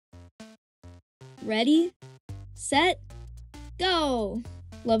Ready, set, go!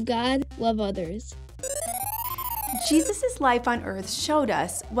 Love God, love others. Jesus' life on earth showed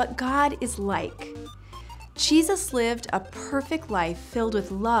us what God is like. Jesus lived a perfect life filled with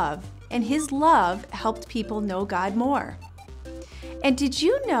love, and his love helped people know God more. And did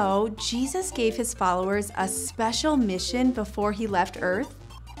you know Jesus gave his followers a special mission before he left earth?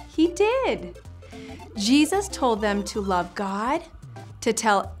 He did. Jesus told them to love God, to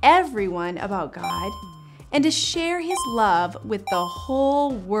tell everyone about God, and to share his love with the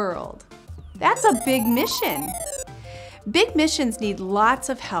whole world. That's a big mission. Big missions need lots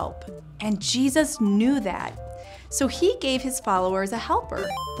of help, and Jesus knew that. So he gave his followers a helper,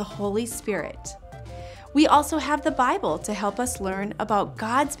 the Holy Spirit. We also have the Bible to help us learn about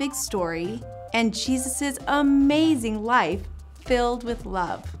God's big story and Jesus' amazing life filled with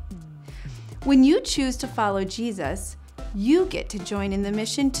love. When you choose to follow Jesus, you get to join in the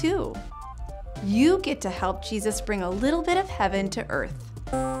mission too. You get to help Jesus bring a little bit of heaven to earth.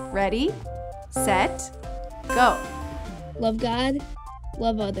 Ready, set, go. Love God,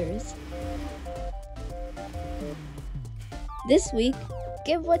 love others. This week,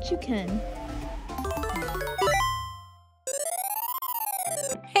 give what you can.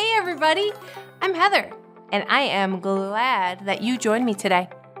 Hey everybody, I'm Heather, and I am glad that you joined me today.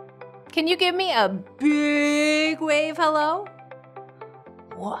 Can you give me a big wave hello?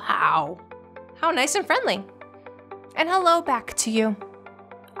 Wow, how nice and friendly. And hello back to you.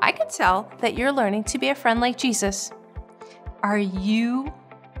 I can tell that you're learning to be a friend like Jesus. Are you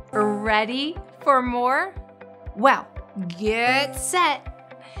ready for more? Well, get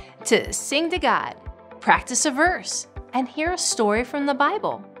set to sing to God, practice a verse, and hear a story from the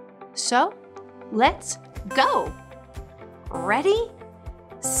Bible. So, let's go. Ready,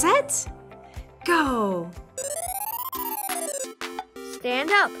 set, go.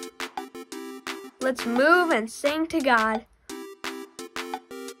 Stand up. Let's move and sing to God.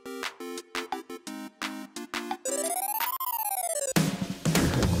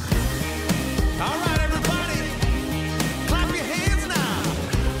 All right, everybody, clap your hands now.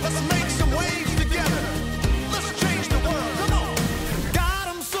 Let's make some waves together. Let's change the world. Come on. God,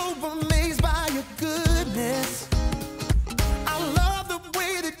 I'm so amazed by your goodness. I love the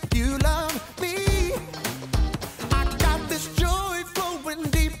way that you love me. I got this joy flowing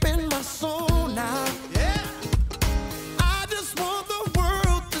deep in my soul now. Yeah. I just want the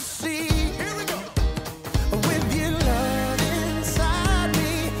world to see. Here we go. With your love inside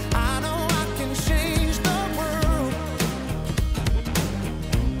me, I know I can change the world.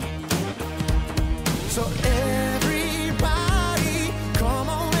 So everybody, come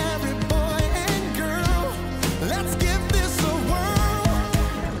on, every boy and girl, let's give this a whirl.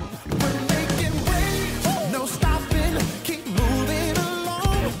 We're making waves, no stopping, keep moving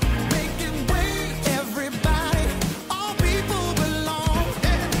along. Making waves, everybody, all people belong.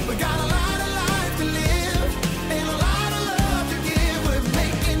 We got a lot of life to live and a lot of love to give. We're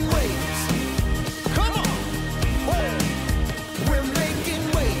making waves. Come on. Whoa. We're making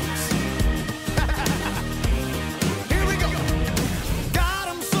waves.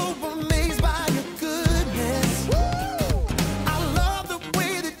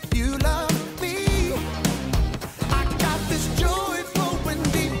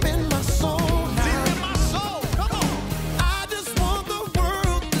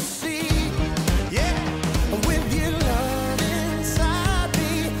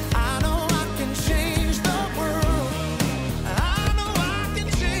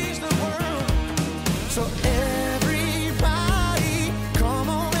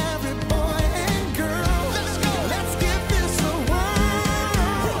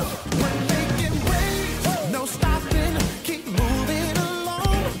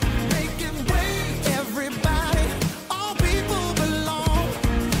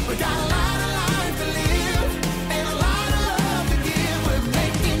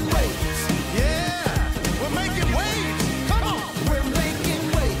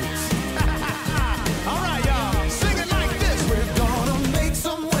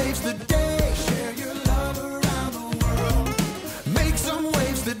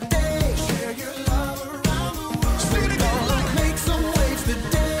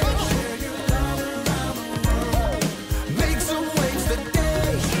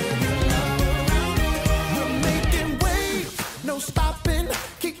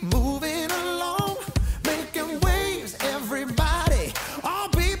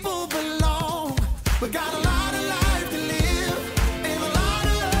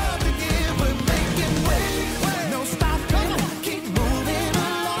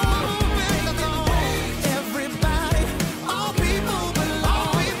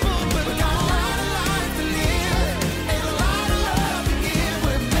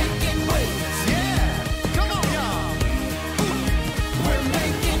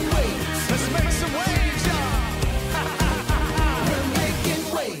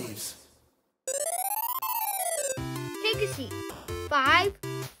 Take a seat. 5,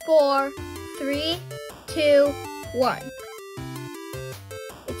 4, 3, 2, 1.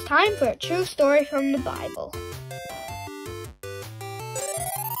 It's time for a true story from the Bible.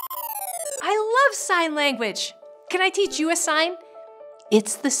 I love sign language. Can I teach you a sign?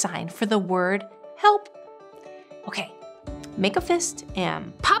 It's the sign for the word help. Okay, make a fist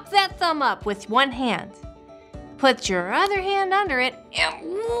and pop that thumb up with one hand. Put your other hand under it and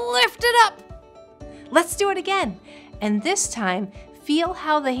lift it up. Let's do it again. And this time, feel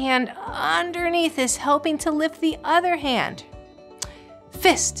how the hand underneath is helping to lift the other hand.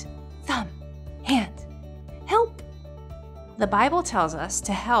 Fist, thumb, hand, help. The Bible tells us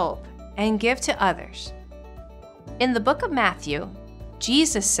to help and give to others. In the book of Matthew,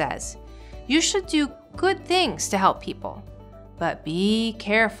 Jesus says, you should do good things to help people, but be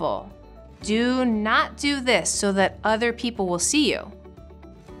careful. Do not do this so that other people will see you,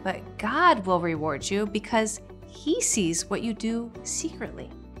 but God will reward you because He sees what you do secretly.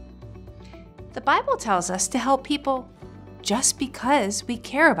 The Bible tells us to help people just because we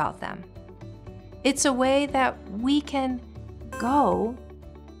care about them. It's a way that we can go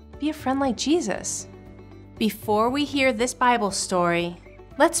be a friend like Jesus. Before we hear this Bible story,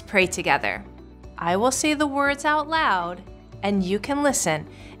 let's pray together. I will say the words out loud, and you can listen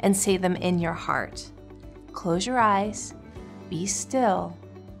and say them in your heart. Close your eyes, be still,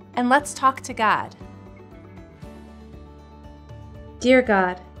 and let's talk to God. Dear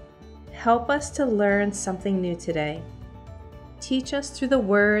God, help us to learn something new today. Teach us through the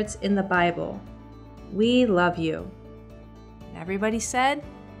words in the Bible. We love you. And everybody said,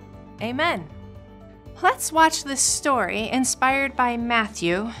 Amen. Let's watch this story inspired by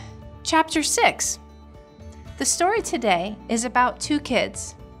Matthew, chapter 6. The story today is about two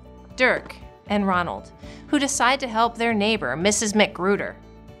kids, Dirk and Ronald, who decide to help their neighbor, Mrs. McGruder.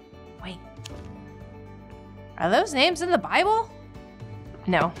 Wait, are those names in the Bible?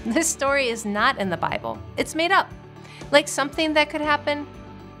 No, this story is not in the Bible. It's made up, like something that could happen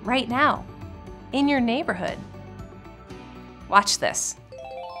right now, in your neighborhood. Watch this.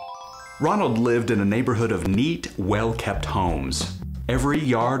 Ronald lived in a neighborhood of neat, well-kept homes. Every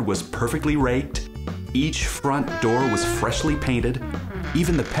yard was perfectly raked. Each front door was freshly painted.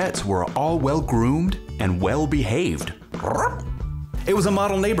 Even the pets were all well-groomed and well-behaved. It was a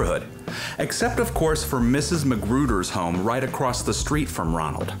model neighborhood, except of course for Mrs. McGruder's home right across the street from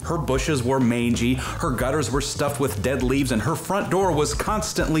Ronald. Her bushes were mangy, her gutters were stuffed with dead leaves, and her front door was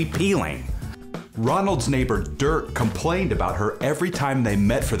constantly peeling. Ronald's neighbor Dirk complained about her every time they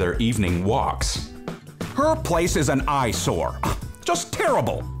met for their evening walks. Her place is an eyesore. Just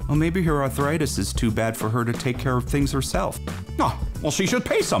terrible. Well, maybe her arthritis is too bad for her to take care of things herself. Oh, well, she should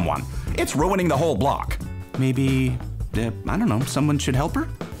pay someone. It's ruining the whole block. Maybe, I don't know, someone should help her?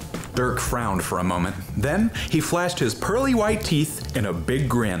 Dirk frowned for a moment. Then he flashed his pearly white teeth in a big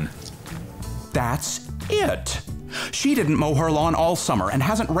grin. That's it. She didn't mow her lawn all summer and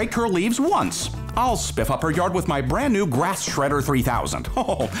hasn't raked her leaves once. I'll spiff up her yard with my brand new Grass Shredder 3000.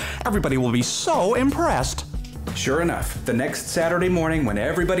 Oh, everybody will be so impressed. Sure enough, the next Saturday morning when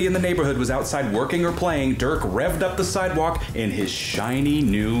everybody in the neighborhood was outside working or playing, Dirk revved up the sidewalk in his shiny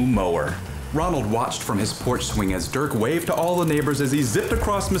new mower. Ronald watched from his porch swing as Dirk waved to all the neighbors as he zipped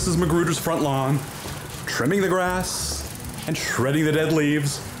across Mrs. McGruder's front lawn, trimming the grass and shredding the dead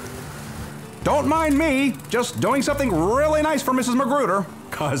leaves. Don't mind me, just doing something really nice for Mrs. McGruder,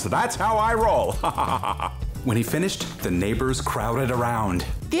 'cause that's how I roll. When he finished, the neighbors crowded around.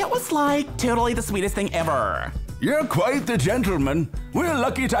 It was like totally the sweetest thing ever. You're quite the gentleman. We're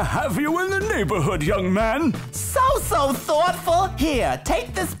lucky to have you in the neighborhood, young man. So thoughtful. Here,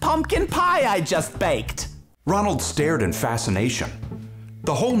 take this pumpkin pie I just baked. Ronald stared in fascination.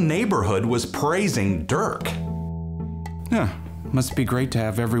 The whole neighborhood was praising Dirk. Yeah, must be great to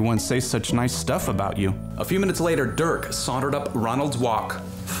have everyone say such nice stuff about you. A few minutes later, Dirk sauntered up Ronald's walk,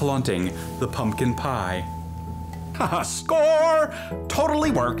 flaunting the pumpkin pie. Haha, score!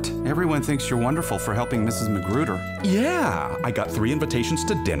 Totally worked. Everyone thinks you're wonderful for helping Mrs. McGruder. Yeah, I got 3 invitations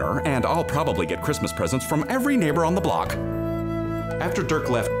to dinner, and I'll probably get Christmas presents from every neighbor on the block. After Dirk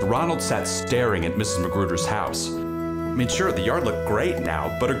left, Ronald sat staring at Mrs. McGruder's house. I mean, sure, the yard looked great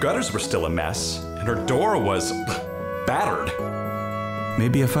now, but her gutters were still a mess, and her door was battered.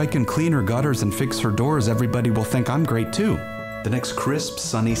 Maybe if I can clean her gutters and fix her doors, everybody will think I'm great too. The next crisp,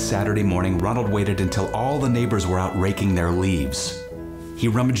 sunny Saturday morning, Ronald waited until all the neighbors were out raking their leaves. He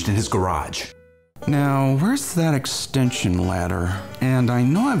rummaged in his garage. Now, where's that extension ladder? And I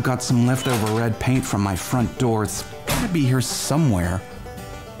know I've got some leftover red paint from my front door. It's gotta be here somewhere.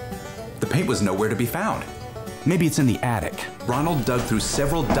 The paint was nowhere to be found. Maybe it's in the attic. Ronald dug through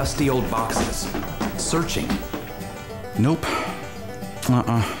several dusty old boxes, searching. Nope.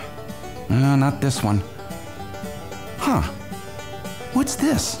 Not this one. Huh. What's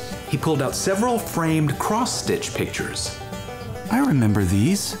this? He pulled out several framed cross-stitch pictures. I remember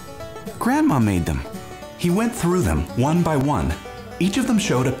these. Grandma made them. He went through them one by one. Each of them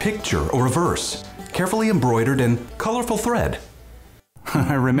showed a picture or a verse, carefully embroidered in colorful thread.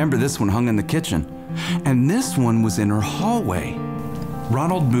 I remember this one hung in the kitchen, and this one was in her hallway.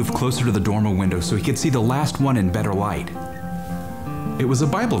 Ronald moved closer to the dormer window so he could see the last one in better light. It was a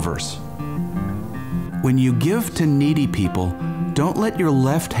Bible verse. When you give to needy people, don't let your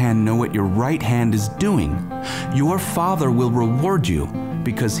left hand know what your right hand is doing. Your Father will reward you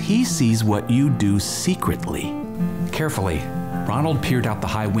because He sees what you do secretly. Carefully, Ronald peered out the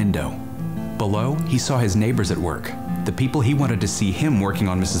high window. Below, he saw his neighbors at work, the people he wanted to see him working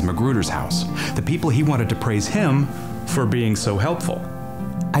on Mrs. Magruder's house, the people he wanted to praise him for being so helpful.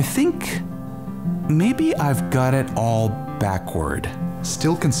 I think maybe I've got it all backward.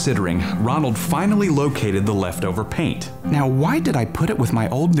 Still considering, Ronald finally located the leftover paint. Now, why did I put it with my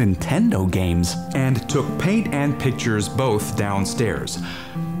old Nintendo games? And took paint and pictures both downstairs.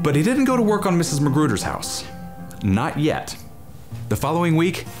 But he didn't go to work on Mrs. Magruder's house. Not yet. The following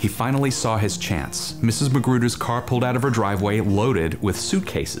week, he finally saw his chance. Mrs. Magruder's car pulled out of her driveway loaded with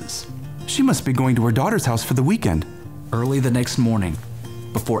suitcases. She must be going to her daughter's house for the weekend. Early the next morning,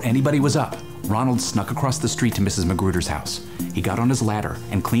 before anybody was up, Ronald snuck across the street to Mrs. Magruder's house. He got on his ladder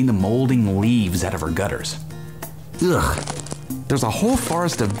and cleaned the molding leaves out of her gutters. Ugh, there's a whole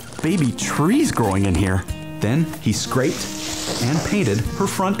forest of baby trees growing in here. Then he scraped and painted her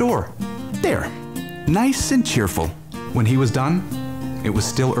front door. There, nice and cheerful. When he was done, it was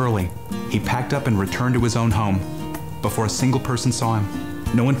still early. He packed up and returned to his own home. Before a single person saw him,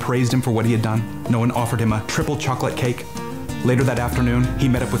 no one praised him for what he had done. No one offered him a triple chocolate cake. Later that afternoon, he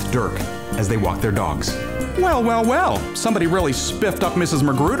met up with Dirk as they walked their dogs. Well, well, well, somebody really spiffed up Mrs.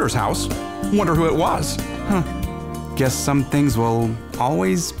 Magruder's house. Wonder who it was. Huh. Guess some things will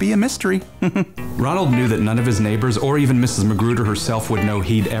always be a mystery. Ronald knew that none of his neighbors or even Mrs. Magruder herself would know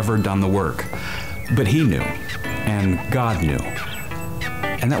he'd ever done the work. But he knew, and God knew.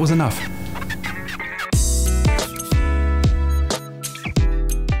 And that was enough.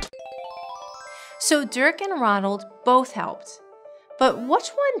 So Dirk and Ronald both helped. But which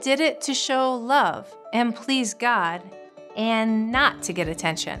one did it to show love and please God and not to get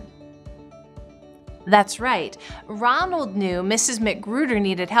attention? That's right. Ronald knew Mrs. Magruder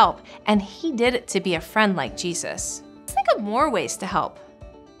needed help, and he did it to be a friend like Jesus. Let's think of more ways to help.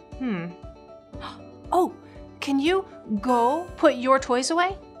 Oh, can you go put your toys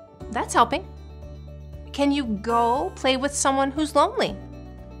away? That's helping. Can you go play with someone who's lonely?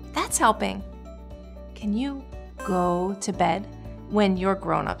 That's helping. Can you go to bed when your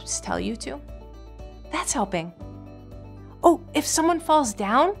grown-ups tell you to? That's helping. Oh, if someone falls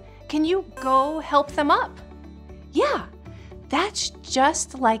down, can you go help them up? Yeah, that's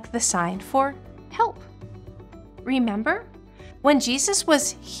just like the sign for help. Remember? When Jesus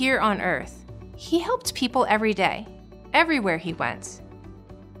was here on earth, he helped people every day, everywhere he went.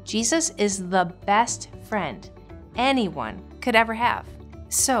 Jesus is the best friend anyone could ever have.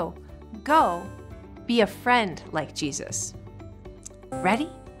 So go be a friend like Jesus. Ready,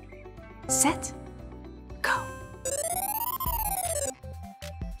 set, go.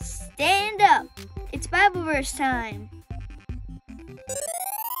 Stand up. It's Bible verse time.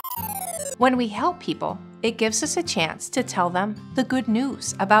 When we help people, it gives us a chance to tell them the good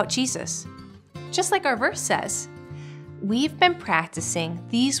news about Jesus. Just like our verse says, we've been practicing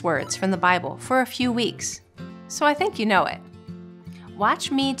these words from the Bible for a few weeks, so I think you know it.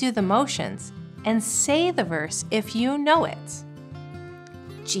 Watch me do the motions and say the verse if you know it.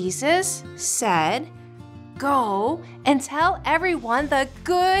 Jesus said, "Go and tell everyone the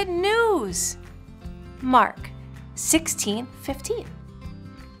good news." Mark 16:15.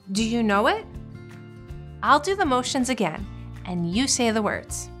 Do you know it? I'll do the motions again, and you say the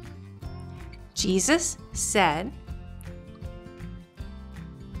words. Jesus said,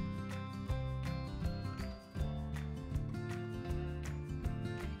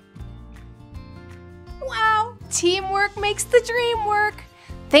 wow, teamwork makes the dream work.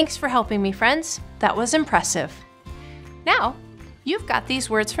 Thanks for helping me, friends. That was impressive. Now, you've got these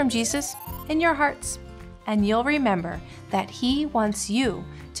words from Jesus in your hearts, and you'll remember that he wants you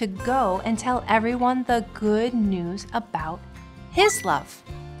to go and tell everyone the good news about his love.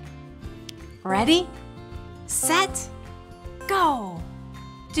 Ready, set, go.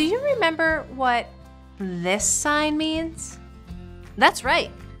 Do you remember what this sign means? That's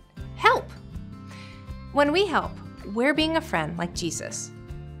right, help. When we help, we're being a friend like Jesus.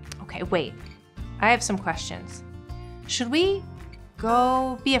 Okay, wait, I have some questions. Should we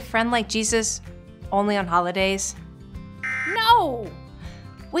go be a friend like Jesus only on holidays? No!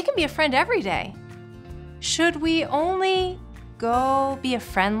 We can be a friend every day. Should we only go be a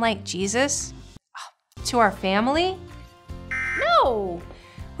friend like Jesus to our family? No!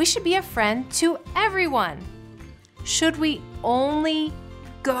 We should be a friend to everyone. Should we only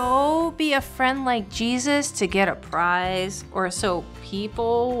go be a friend like Jesus to get a prize or so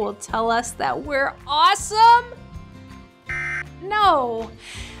people will tell us that we're awesome? No.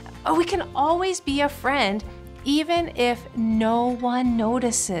 We can always be a friend even if no one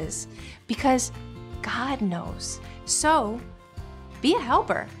notices because God knows. So be a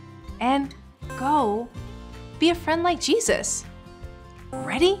helper and go be a friend like Jesus.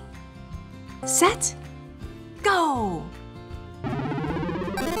 Ready, set, go!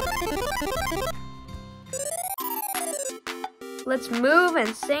 Let's move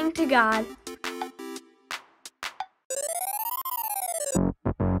and sing to God.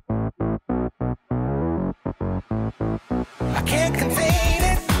 I can't contain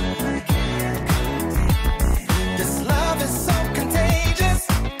it. This love is so contagious,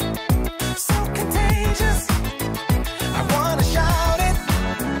 so contagious. I wanna shout it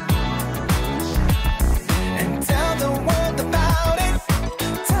and tell the world about it.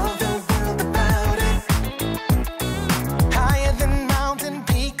 Tell the world about it. Higher than mountain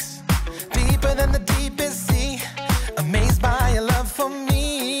peaks, deeper than the deepest sea. Amazed by your love for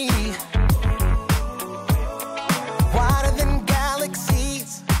me. Wider than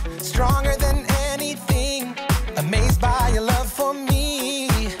galaxies, stronger than anything. Amazed by your love for me.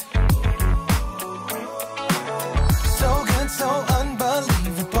 So good, so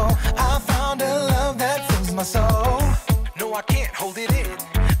unbelievable. I found a love that fills my soul. No, I can't hold it in.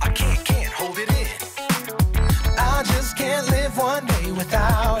 I can't hold it in. I just can't live one day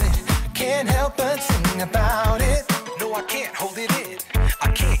without it. Can't help but sing about it. No, I can't hold it in. I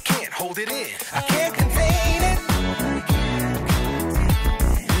can't hold it in. I can't contain it.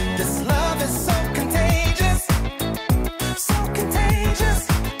 This love is so contagious, so contagious.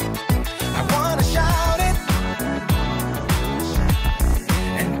 I wanna shout it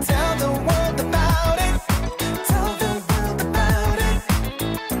and tell the world about it. Tell the world about it.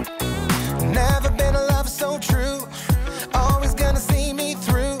 Never been a love so true. Always gonna see me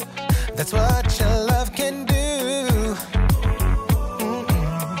through. That's what your love can do.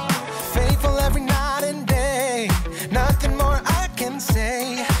 Faithful every night and day. Nothing more I can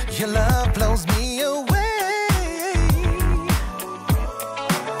say. Your love blows me away.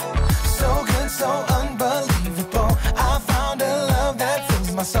 So good, so unbelievable. I found a love that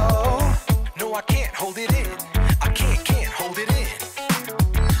fills my soul. No, I can't hold it in. I can't hold it in.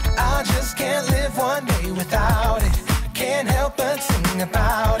 I just can't live one day without it. Can't help but sing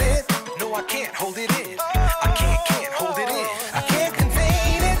about it. No, I can't hold it in. I can't hold it in. I can't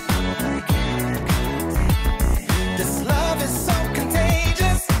contain it. This love is so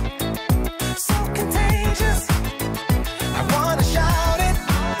contagious, so contagious. I wanna shout it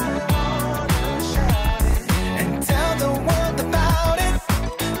and tell the world about it.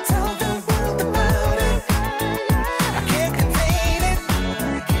 Tell the world about it. I can't contain it.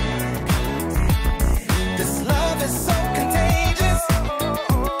 This love is so contagious,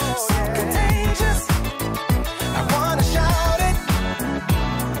 so contagious. I wanna shout it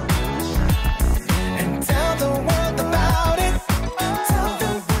and tell the world about it. Tell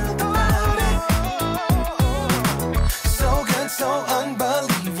the world about it. So good, so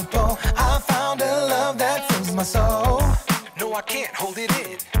unbelievable. I found a love that fills my soul. No, I can't hold it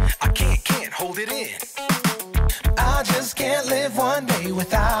in. I can't hold it in. I just can't live one day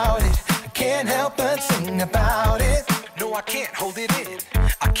without it. Can't help but sing about it. No, I can't hold it in.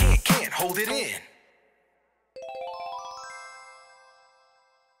 I can't hold it in.